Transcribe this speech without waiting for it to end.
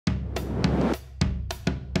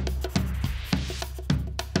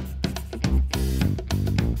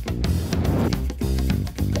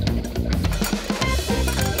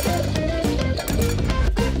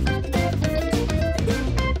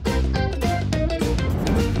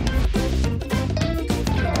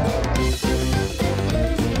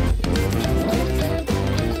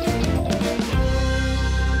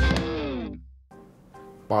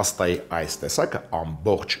պաստայի այս տեսակը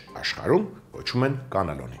ամբողջ աշխարհում կոչում են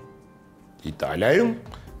կանելոնի։ Իտալիայում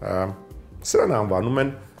սրան անվանում են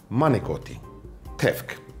մանիկոտի,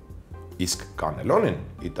 թևք, իսկ կանելոնին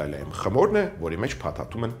Իտալիայում խմորն է, որի մեջ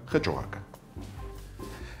փաթաթում են խճողակը։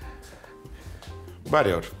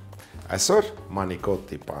 Բարի օր, այսօր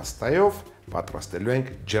մանիկոտի պաստայով պատրաստելու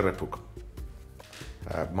ենք ջեռեփուկ։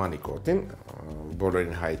 Մանիկոտին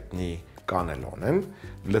բոլորին հայտնի կանելոն են,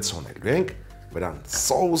 լցոնելու ենք, վրան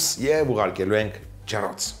սոուս և ուղարկելու ենք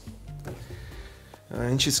ջեռոց։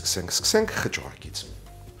 Ինչից սկսենք խճողակից։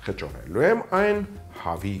 Խճողելու եմ այն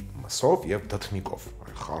հավի մսով և դդմիկով,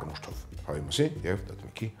 խառնուրդով, հավի մսի և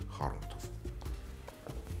դդմիկի խառնուրդով։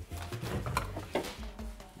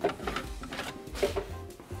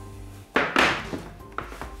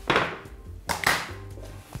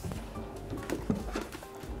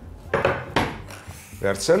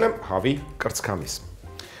 Վերցրել եմ հավի կրծքամիս,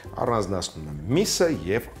 առանձնացնում եմ միսը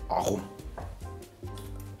և աղում։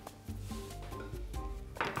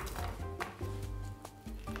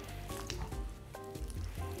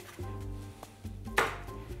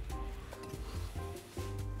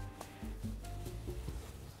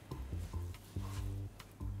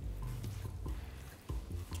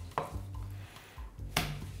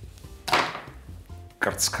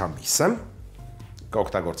 Կրծքամիսը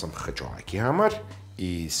կօգտագործեմ խճողակի համար,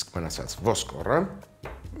 իսկ մնացած ոսկորը,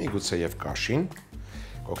 միգուցե և կաշին,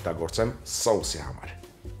 կօգտագործեմ սոուսի համար։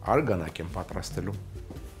 Արգանակ եմ պատրաստելու։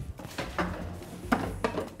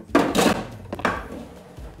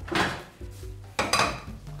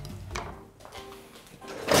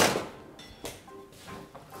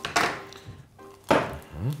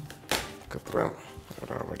 Կտրեմ,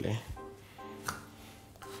 որ ավելի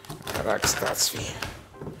արագ ստացվի։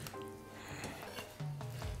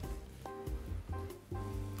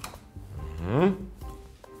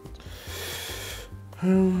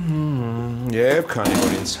 Եվ քանի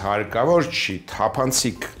որ ինձ հարկավոր չի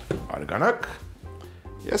թափանցիկ արգանակ,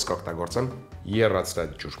 ես կօգտագործեմ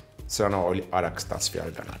եռացրած ջուր, սրանով ավելի արագ ստացվի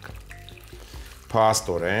արգանակը։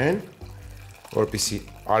 Փաստորեն, որպեսզի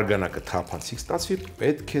արգանակը թափանցիկ ստացվի,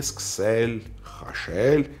 պետք է սկսել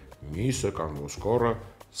խաշել միսը կամ ոսկորը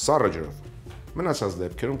սառը ջրով։ Մնացած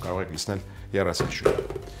դեպքերում կարող եք լցնել եռացրած ջուրով։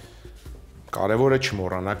 Կարևորը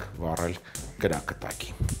չմոռանաք վառել կրակտակի։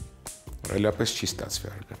 Ռելապես չի ստացվի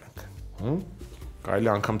արգանակը։ Կարելի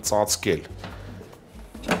անգամ ծածկել։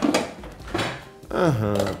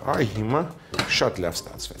 Այ հիմա շատ լավ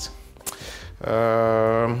ստացվեց։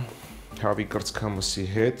 Հավի կրծքամսի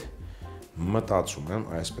հետ մտածում եմ,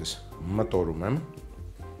 այսպես մտորում եմ,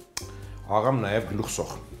 աղամ նաև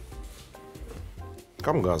գլուխսող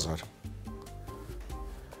կամ գազար։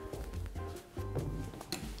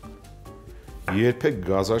 Երբեք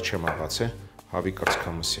գազար չեմ աղացել հավի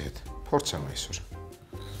կրծքամսի հետ, փորձեմ այսօր։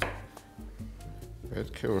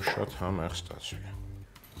 Պետք է որ շատ համեղ ստացվի։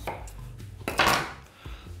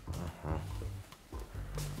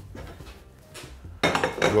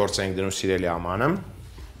 Գործ ենք դնում սիրելի ամանը։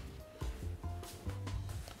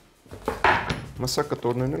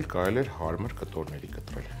 Մսակտորներն էլ կարելի էր հարմար կտորների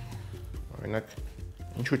կտրել։ Օրինակ,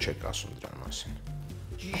 ինչու չեք ասում դրա մասին։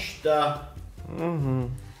 Ճիշտ է։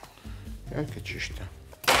 Իհարկե ճիշտ է։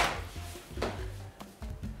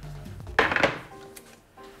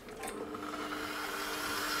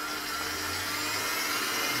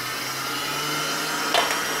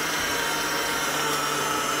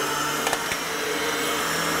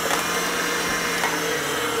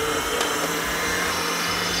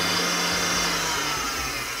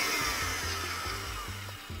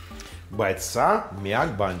 Բայց սա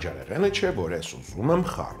միակ բանջարեղենը չէ, որ ես ուզում եմ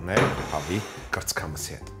խառնել հավի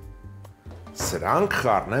կրծքամսի հետ։ Սրանք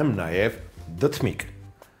խառնեմ նաև դդմիկ։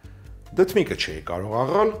 Դդմիկը չէի կարող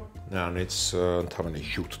աղալ, նրանից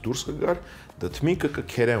ընդհանրապես հյութ դուրս կգար, դդմիկը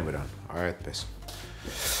կքերեմ վրան, այդպես։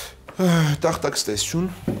 Տախտակստեսություն։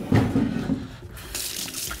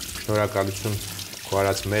 Շնորհակալություն քո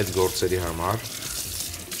արած մեծ գործերի համար։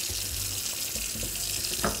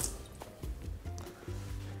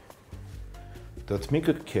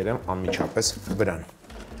 Դդմիկը կքերեմ անմիջապես վրան։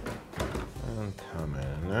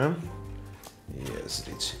 Ընդհանրապես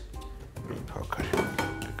եզրից մի փոքր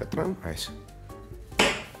կկտրեմ այս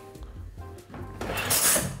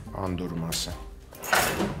անդուր մասը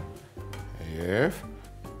և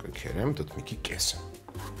կքերեմ դդմիկի կեսը։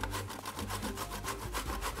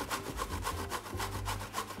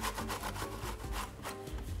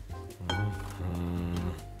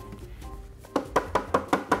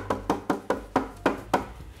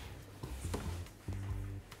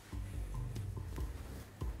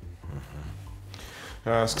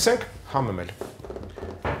 Սկսենք համեմել։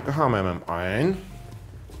 Կհամեմեմ այն,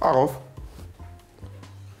 Աղով։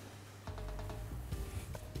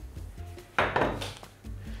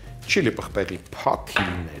 Չիլի պղպեղի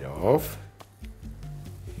փաթիլներով։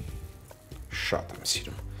 Շատ եմ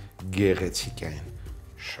սիրում։ Գեղեցիկ են։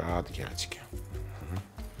 Շատ գեղեցիկ են։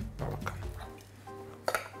 Բավական։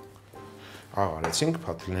 Աղ արեցինք,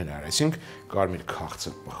 փաթիլներ արեցինք, կարմիր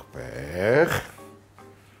քաղցր պղպեղ։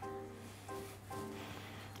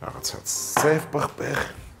 Աղացած սև պղպեղ։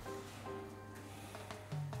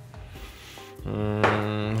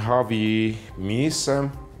 Հավի, միսը,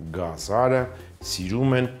 գազարը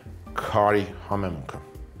սիրում են քարի համեմունքը։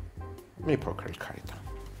 Մի փոքր էլ քարի տամ։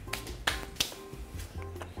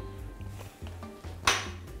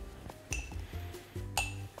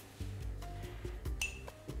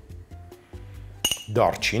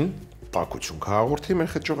 Դարչին, տաքություն կհաղորդի մեր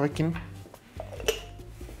խճողակին։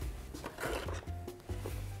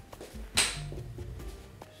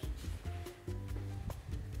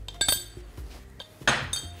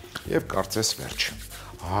 Եվ կարծես վերջ։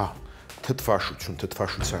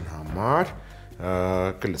 Թթվաշության համար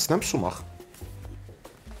կլցնեմ սումախ։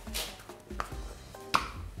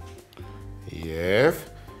 Եվ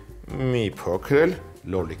մի փոքր էլ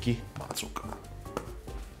լոլիկի մածուկ։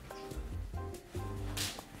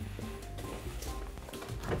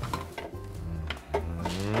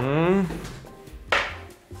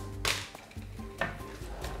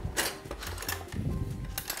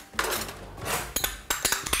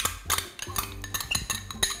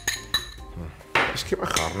 Հիմա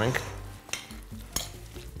խառնենք։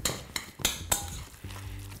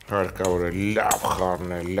 Հարկավոր է լավ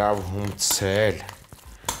խառնել, լավ հումցել,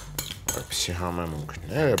 որպեսզի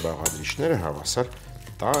համեմունքները, բաղադրիչները հավասար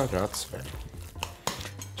տարածվեն։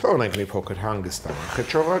 Թողնենք մի փոքր հանգստանա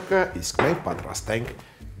խճողակը, իսկ մենք պատրաստենք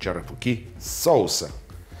ջրափուկի սոուսը։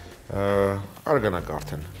 Արգանակ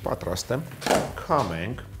արդեն պատրաստ եմ,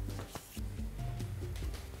 քամենք։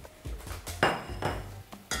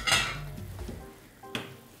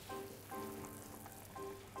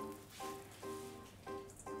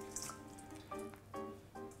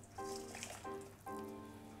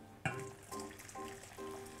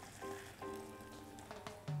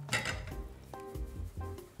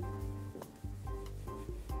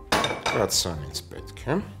 Կացան ինձ պետք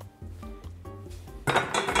է։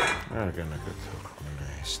 Արգանակը թողնում է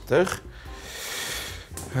այստեղ։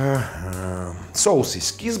 Սոուսի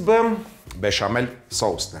սկիզբը բեշամել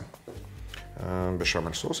սոուսն է։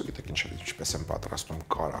 Բեշամել սոուսը գիտեք ինչպես են պատրաստում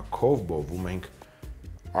կարագով, բովում ենք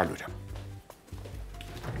ալյուրը։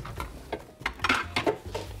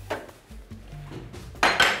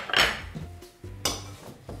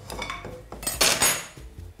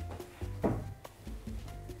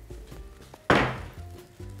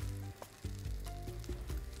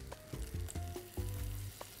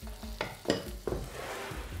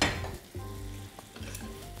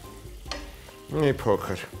 Մի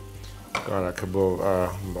փոքր կարագը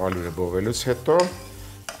ալյուրը բովելուց հետո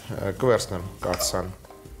կվերցնեմ կաթսան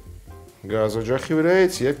գազօջախի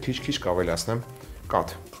վրայից և քիչ-քիչ կավելացնեմ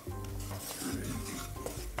կաթ։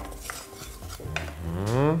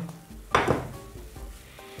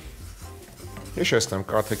 Հիշեցնեմ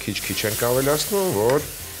կաթը քիչ-քիչ ենք ավելացնում, որ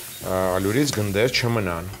ալյուրից գնդեր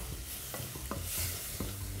չմնան։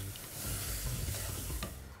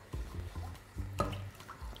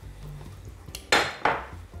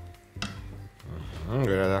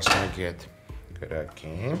 Գրադասնակի հետ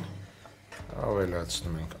գրակին,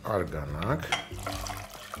 ավելացնում ենք արգանակ,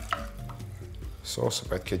 սոսը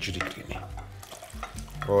պետք է ջրիկ լինի,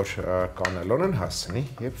 որ կանելոնն հասցնի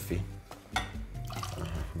և ֆի,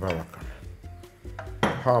 բավական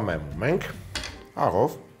է, համեմում ենք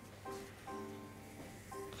աղով,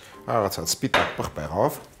 աղացած սպիտակ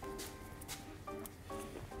պղպեղով,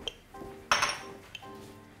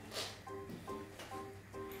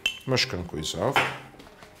 մշկնկույզով,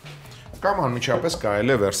 կամ անմիջապես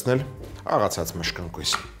կարելի է վերցնել աղացած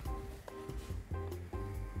մշկնկույզ։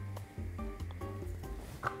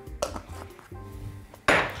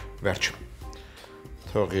 Վերջ։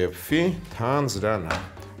 Թող եփվի, թանձրանա։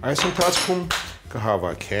 Այս ընթացքում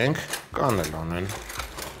կհավաքենք կանելոնեն։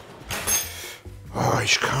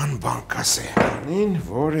 Ինչքան բան կա սեղանին,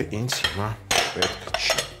 որը ինձ հիմա պետք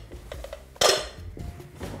չի։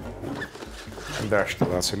 Դաշտը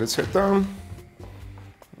բացելուց հետո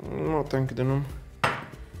մոտ ենք դնում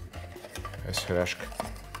այս հրաշք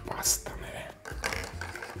պաստաները,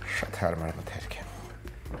 շատ հարմար մթերք է,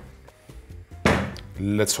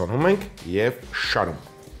 լցոնում ենք և շարում,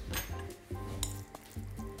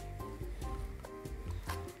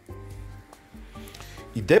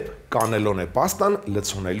 իդեպ կանելոնե պաստան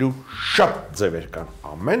լցոնելու շատ ձևեր կան,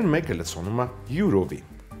 ամեն մեկը լցոնում է յուրովի,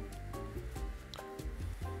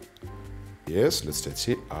 Ես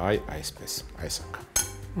լցրեցի այսպես, այս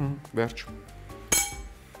անգամ։ Վերջ։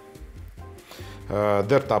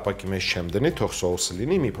 Դեռ տապակի մեջ չեմ դնի, թող սոուսը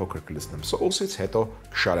լինի, մի փոքր կլցնեմ սոուսից, հետո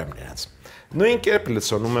կշարեմ նրանց։ Նույն կերպ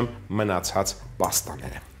լցոնում եմ մնացած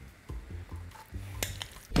պաստաները։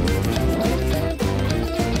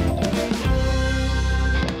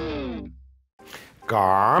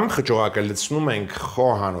 Կամ խճողակը լցնում ենք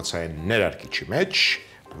խոհանոցային ներարկիչի մեջ,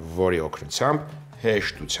 որի օգնությամբ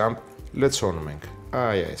հեշտությամբ լցոնում ենք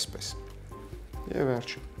այսպես։ Եվ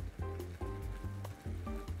վերջ։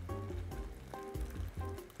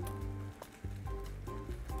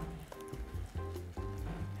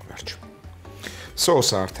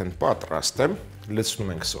 Սոուսը արդեն պատրաստ է,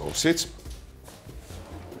 լցնում ենք սոուսից։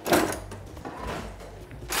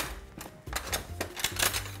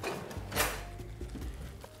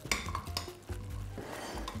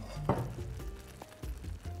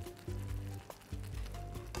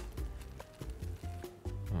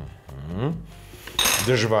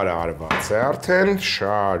 Դժվարը արված է արդեն,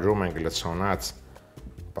 շարում ենք լցոնած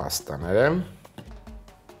պաստաները։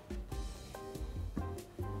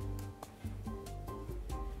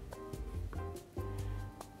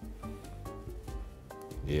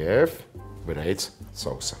 Եվ վրայից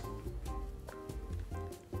սոուսը։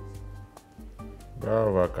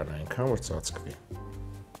 Բավական այնքան, որ ծածկվի։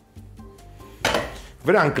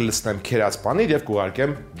 Վրան կլցնեմ քերած պանիր և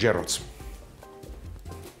կուղարկեմ ջեռոց։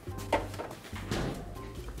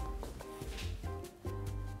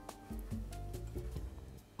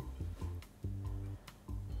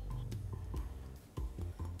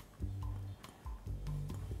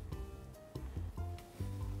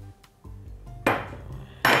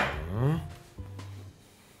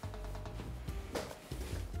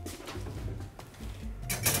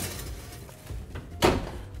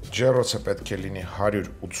 Ջեռոցը պետք է լինի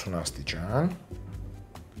 180 աստիճան։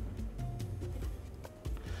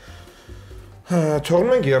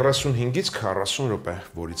 Թողնում ենք 35-ից 40 րոպե,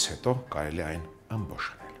 որից հետո կարելի այն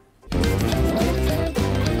ըմբոշխնել։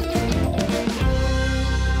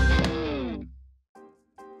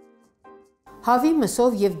 Հավի,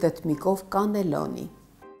 մսով և դդմիկով կանելոնի։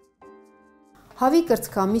 Հավի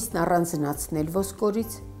կրծքամիսն առանձնացնել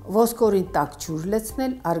ոսկորից, ոսկորին տաք ջուր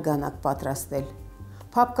լցնել, արգանակ պատրաստել։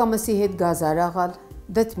 Փափկամսի հետ գազար աղալ,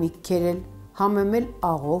 դդմիկ քերել, համեմել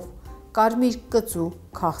աղով, կարմիր կծու,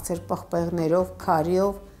 քաղցր պղպեղներով,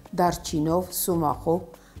 քարիով, դարչինով, սումախով,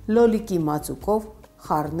 լոլիկի մածուկով,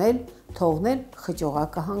 խառնել, թողնել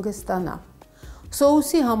խճողակը հանգստանա։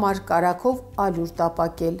 Սոուսի համար կարագով ալյուր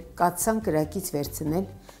տապակել, կաթսան կրակից վերցնել,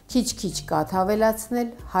 քիչ-քիչ կաթ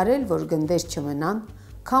հավելացնել, հարել, որ գնդեր չմնան,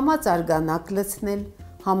 քամած արգանակ լցնել,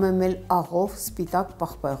 համեմել աղով, սպիտակ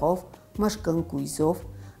պղպեղով, մրկնկույզով,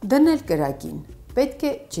 դնել կրակին, պետք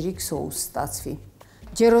է ջրիկ սոուս ստացվի։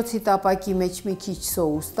 Ջեռոցի տապակի մեջ մի քիչ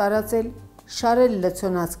սոուս տարածել, շարել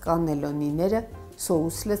լցոնած կանելոնիները,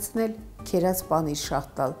 սոուս լցնել, քերած պանիր շաղ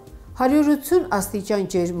տալ։ 180 աստիճան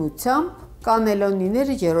ջերմությամբ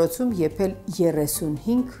կանելոնիները ջեռոցում եփել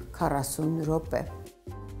 35-40 րոպե։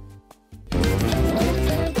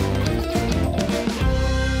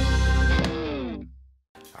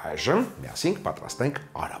 Այժմ միասին պատրաստենք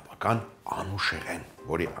արաբական անուշեղեն,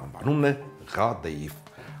 որի անվանումն է ղադեիվ։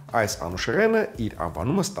 Այս անուշեղենը իր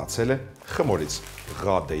անվանումը ստացել է խմորից,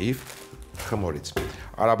 ղադեիվ խմորից։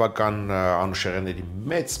 Արաբական անուշեղենների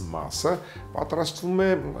մեծ մասը պատրաստվում է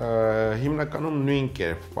հիմնականում նույն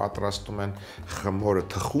կերպ, պատրաստում են խմորը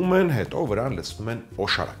թխում են, հետո վրան լցնում են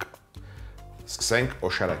օշարակ։ Սկսենք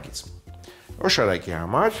օշարակից։ Օշարակի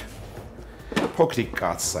համար փոքրիկ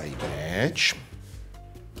կաթսայի մեջ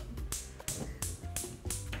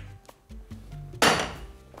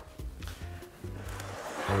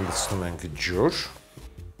լցնում ենք ջուր,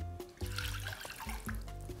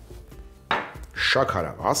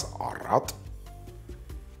 շաքարավազ, առատ,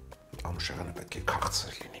 անուշեղենը պետք է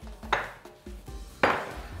քաղցր լինի։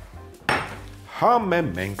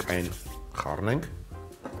 Համեմենք այն, խառնենք,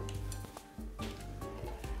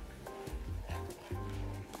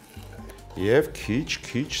 և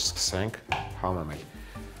քիչ-քիչ սկսենք համեմել։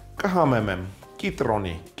 Կհամեմեմ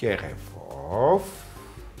կիտրոնի կեղևով,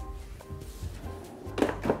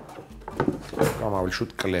 կամ ավելի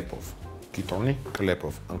շուտ կլեպով, կիտրոնի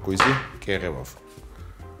կլեպով, ընկույզի կեղևով։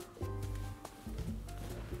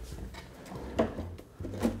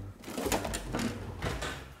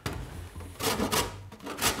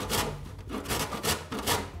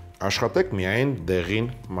 Աշխատեք միայն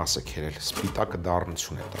դեղին մասը քերել, սպիտակը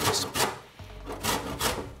դառնություն է տալիս։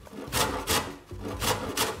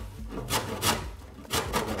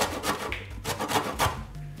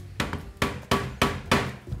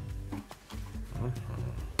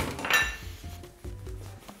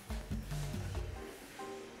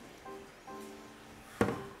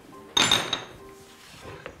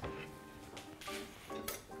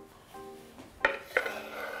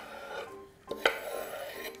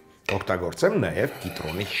 կօգտագործեմ նաև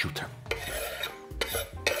կիտրոնի հյութը։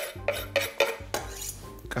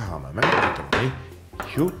 Կհամեմ կիտրոնի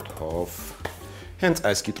հյութով։ Հենց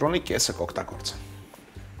այս կիտրոնի կեսը կօգտագործեմ։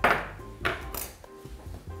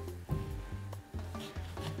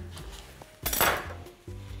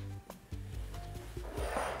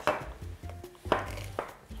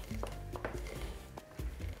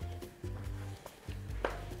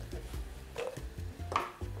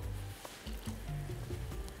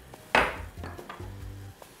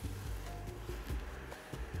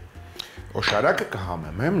 Օշարակը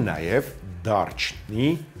կհամեմեմ նաև դարչնի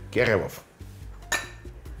կեղևով։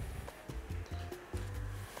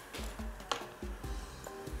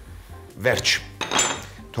 Վերջ։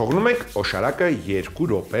 Թողնում ենք օշարակը 2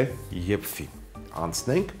 րոպե եփվի։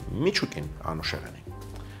 Անցնենք միջուկին անուշեղենի։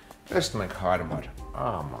 Տեսնում ենք հարմար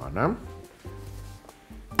ամանը։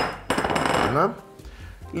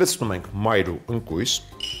 Լցնում ենք մայր ու ընկույզ։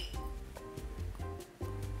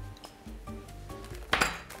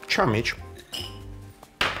 Չամիչ,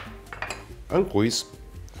 ընկույզ,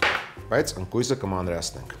 բայց ընկույզը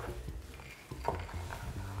կմանրացնենք։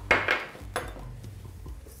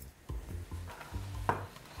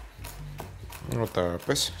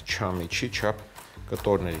 Նոտարապես չամիչի չափ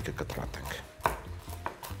կտորների կկտրատենք։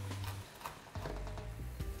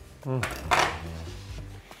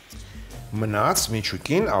 Մնաց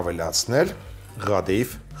միջուկին ավելացնել ղադեիվ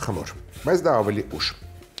խմոր, բայց դա ավելի ուշ։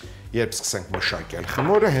 Երբ սկսենք մշակել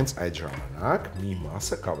խմորը, հենց այդ ժամանակ մի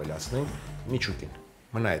մասը կավելացնենք միջուկին։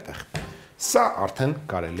 Մնա այդտեղ։ Սա արդեն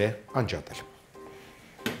կարելի է անջատել։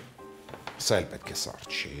 Սա էլ պետք է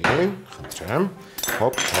սառչի, խնդրեմ,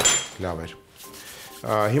 հոպ, լավ էր։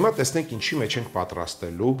 Հիմա տեսնենք ինչի մեջ ենք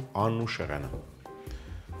պատրաստելու անուշեղենը։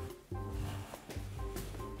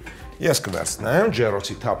 Ես կվերցնեմ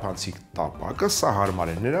ջեռոցի թափանցիկ տապակը, սա հարմար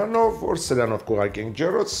է նրանով, որ սրանով կուղարկենք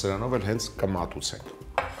ջեռոց, սրանով էլ հենց կմատուցենք։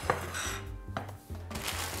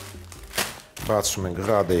 Բացում ենք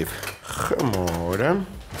ղադեիվ խմորը։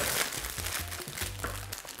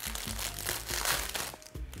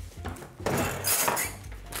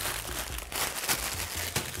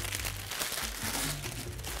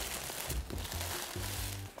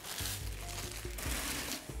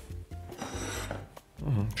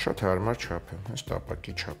 Շատ հարմար չափ է, այս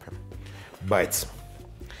տապակի չափ է։ Բայց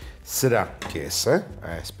սրա կեսը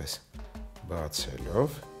այսպես բացելով,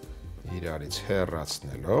 իրարից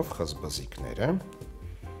հեռացնելով խզբզիկները,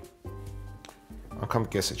 անգամ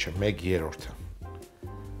կեսը չէ, 1/3-ը,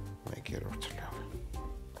 1/3-ը լավ է,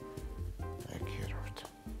 1/3,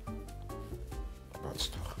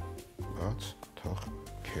 բաց թող,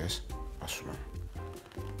 կես, ասում եմ,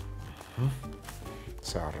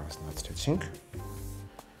 սա առանձնացրեցինք,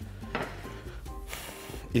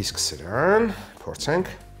 իսկ սրան փորձենք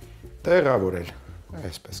տեղավորել,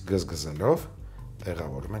 այսպես գզգզելով,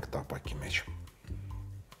 տեղավորում ենք տապակի մեջ,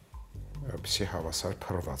 որպեսզի հավասար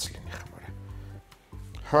փռված լինի խմորը։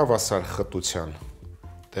 Հավասար խտության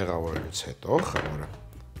տեղավորելուց հետո, խմորը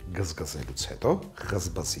գզգզելուց հետո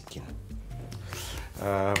խզբզիկին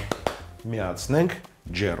միացնենք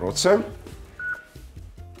ջեռոցը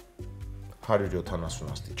 170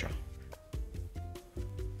 աստիճան։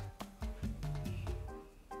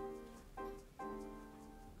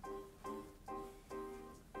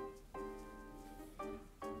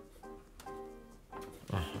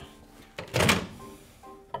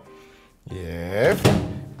 Եվ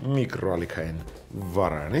միկրոալիքային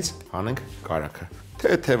վառարանից հանենք կարագը,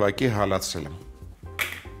 թեթևակի հալացրել եմ։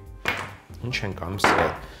 Ինչ ենք անում սրա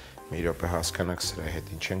հետ, մի րոպե հասկանանք սրա հետ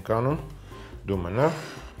ինչ ենք անում, դու մնա,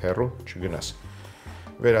 հեռու չգնաս։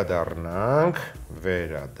 Վերադառնանք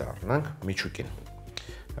միջուկին։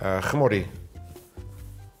 Խմորի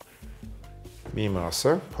մի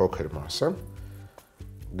մասը, փոքր մասը,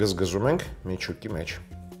 գզգզում ենք միջուկի մեջ։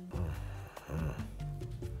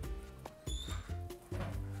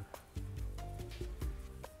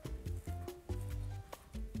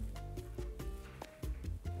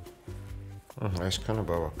 Այսքանը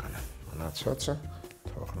բավական է, մնացածը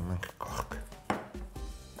թողնում ենք կողք։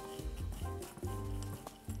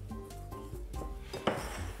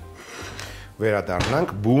 Վերադառնանք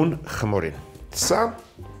բուն խմորին։ Սա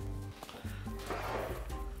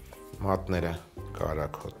մատները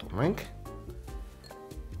կարագ հոտում ենք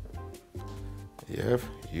և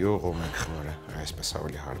յուղում ենք խմորը, այսպես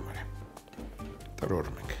ավելի հարմար է։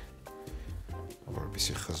 Տրորում ենք,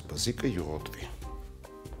 որպեսզի խզբզիկը յուղոտվի։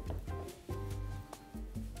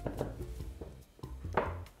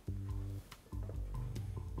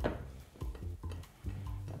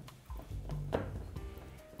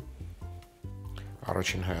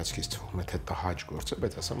 Առաջին հայացքից թվում է թե տհաճ գործ է,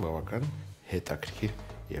 բայց ասեմ բավական հետաքրքիր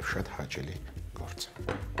եւ շատ հաճելի գործ է։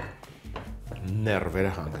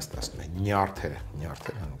 Ներվերը հանգստացնում է, նյարդերը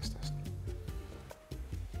հանգստացնում։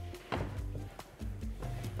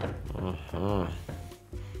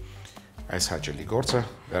 Այս հաճելի գործը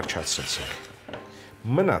վերջացրեցինք։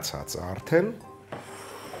 Մնացածը արդեն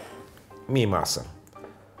մի մասը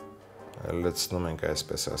լցնում ենք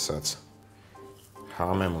այսպես ասած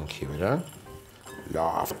համեմունքի վրա,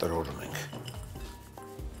 լավ տրորում ենք։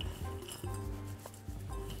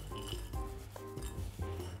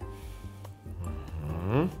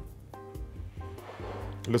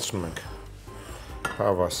 Լցնում ենք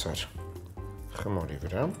հավասար խմորի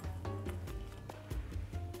վրա։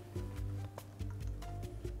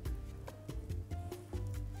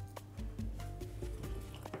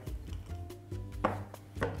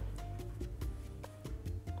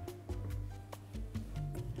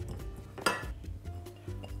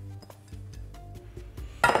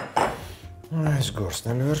 Այս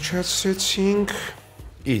գործն էլ վերջացրեցինք,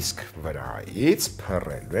 իսկ վրայից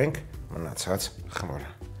փռելու ենք մնացած խմորը,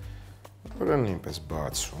 որը նույնպես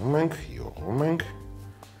բացում ենք, յուղում ենք,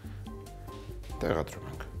 տեղադրում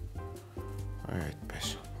ենք, այդպես,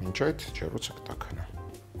 մինչ այդ ջեռոցը կտաքանա։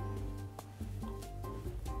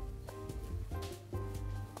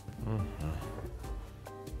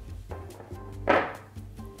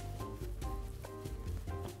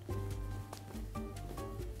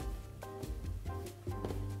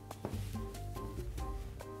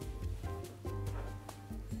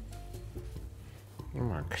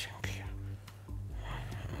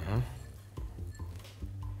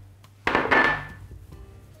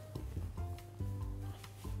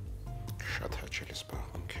 Շատ հաճելի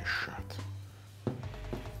զբաղմունք է, շատ։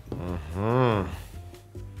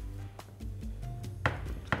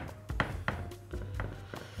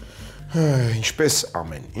 Ինչպես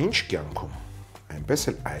ամեն ինչ կյանքում, այնպես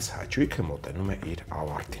էլ այս հաճույքը մոտենում է իր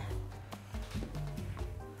ավարտին։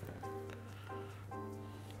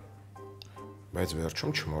 Բայց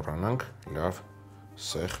վերջում չմոռանանք լավ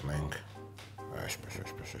սեղմենք, այսպես։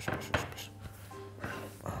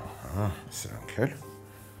 Սրանք էլ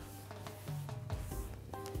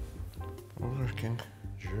ուղարկենք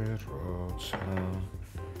ջեռոցը,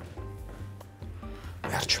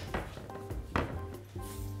 վերջ։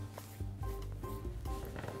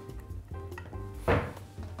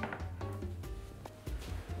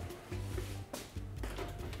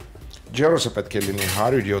 Ջեռոցը պետք է լինի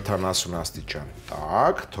 170 աստիճան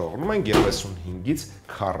տաք, թողնում ենք 35-ից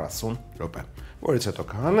 40 րոպե, որից հետո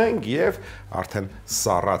կհանենք եւ արդեն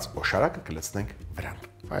սառած օշարակը կլցնենք վրան,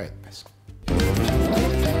 այդպես։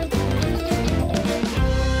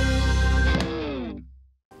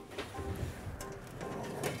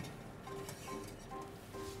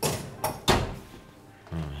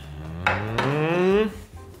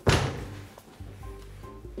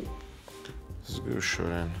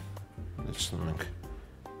 Զգուշորեն լցնում ենք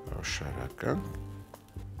օշարակը։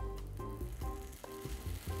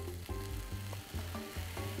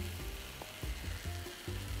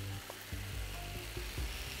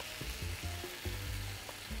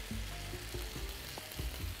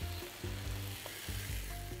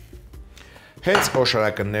 Հենց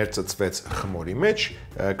օշարակը ներծծվեց խմորի մեջ,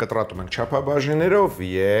 կտրատում ենք չափաբաժիններով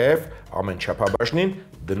եւ ամեն չափաբաժնին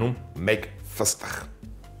դնում 1 ֆստղ։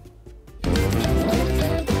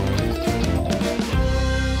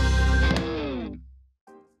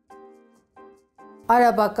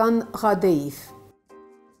 Արաբական ղադեիվ։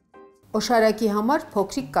 Օշարակի համար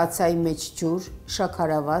փոքրիկ կաթսայի մեջ ջուր,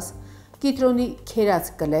 շաքարավազ, կիտրոնի քերած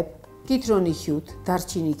կլեպ, կիտրոնի հյութ,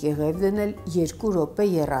 դարչինի կեղև դնել, 2 րոպե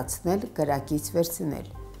եռացնել, կրակից վերցնել։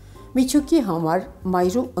 Միջուկի համար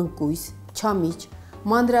մայրու ընկույզ, չամիչ,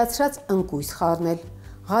 մանրացրած ընկույզ խառնել,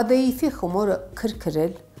 ղադեիվի խմորը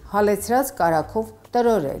քրքրել, հալեցրած կարագով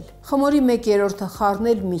տրորել։ Խմորի 1/3-ը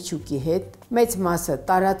խառնել միջուկի հետ, մեծ մասը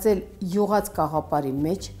տարածել յուղած կաղապարի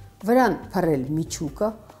մեջ, վրան փռել միջուկը,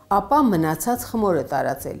 ապա մնացած խմորը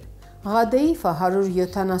տարածել։ Ղադեիվը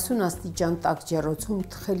 170 աստիճան տաք ջեռոցում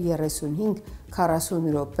թխել 35-40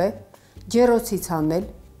 րոպե, ջեռոցից հանել,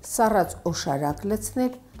 սառած օշարակ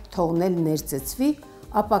լցնել, թողնել ներծծվի,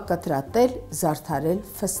 ապա կտրատել, զարդարել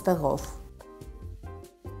ֆստղով։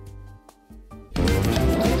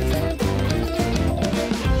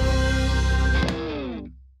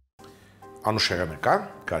 Անուշեղանեկա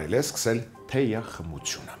կարելի է սկսել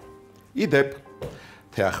թեյախմությունը։ Իդեպ,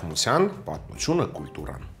 թեյախմության պատմությունը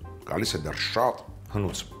կուլտուրան գալիս է դեռ շատ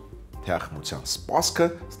հնուց։ Թեյախմության սպասքը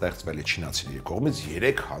ստեղծվել է չինացիների կողմից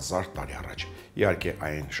 3000 տարի առաջ։ Իհարկե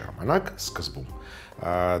այն ժամանակ սկզբում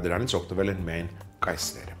դրանից օգտվել են միայն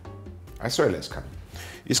կայսրերը։ Այսօր էլ այսքան։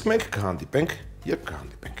 Իսկ մենք կհանդիպենք, երբ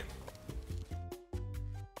կհանդիպենք։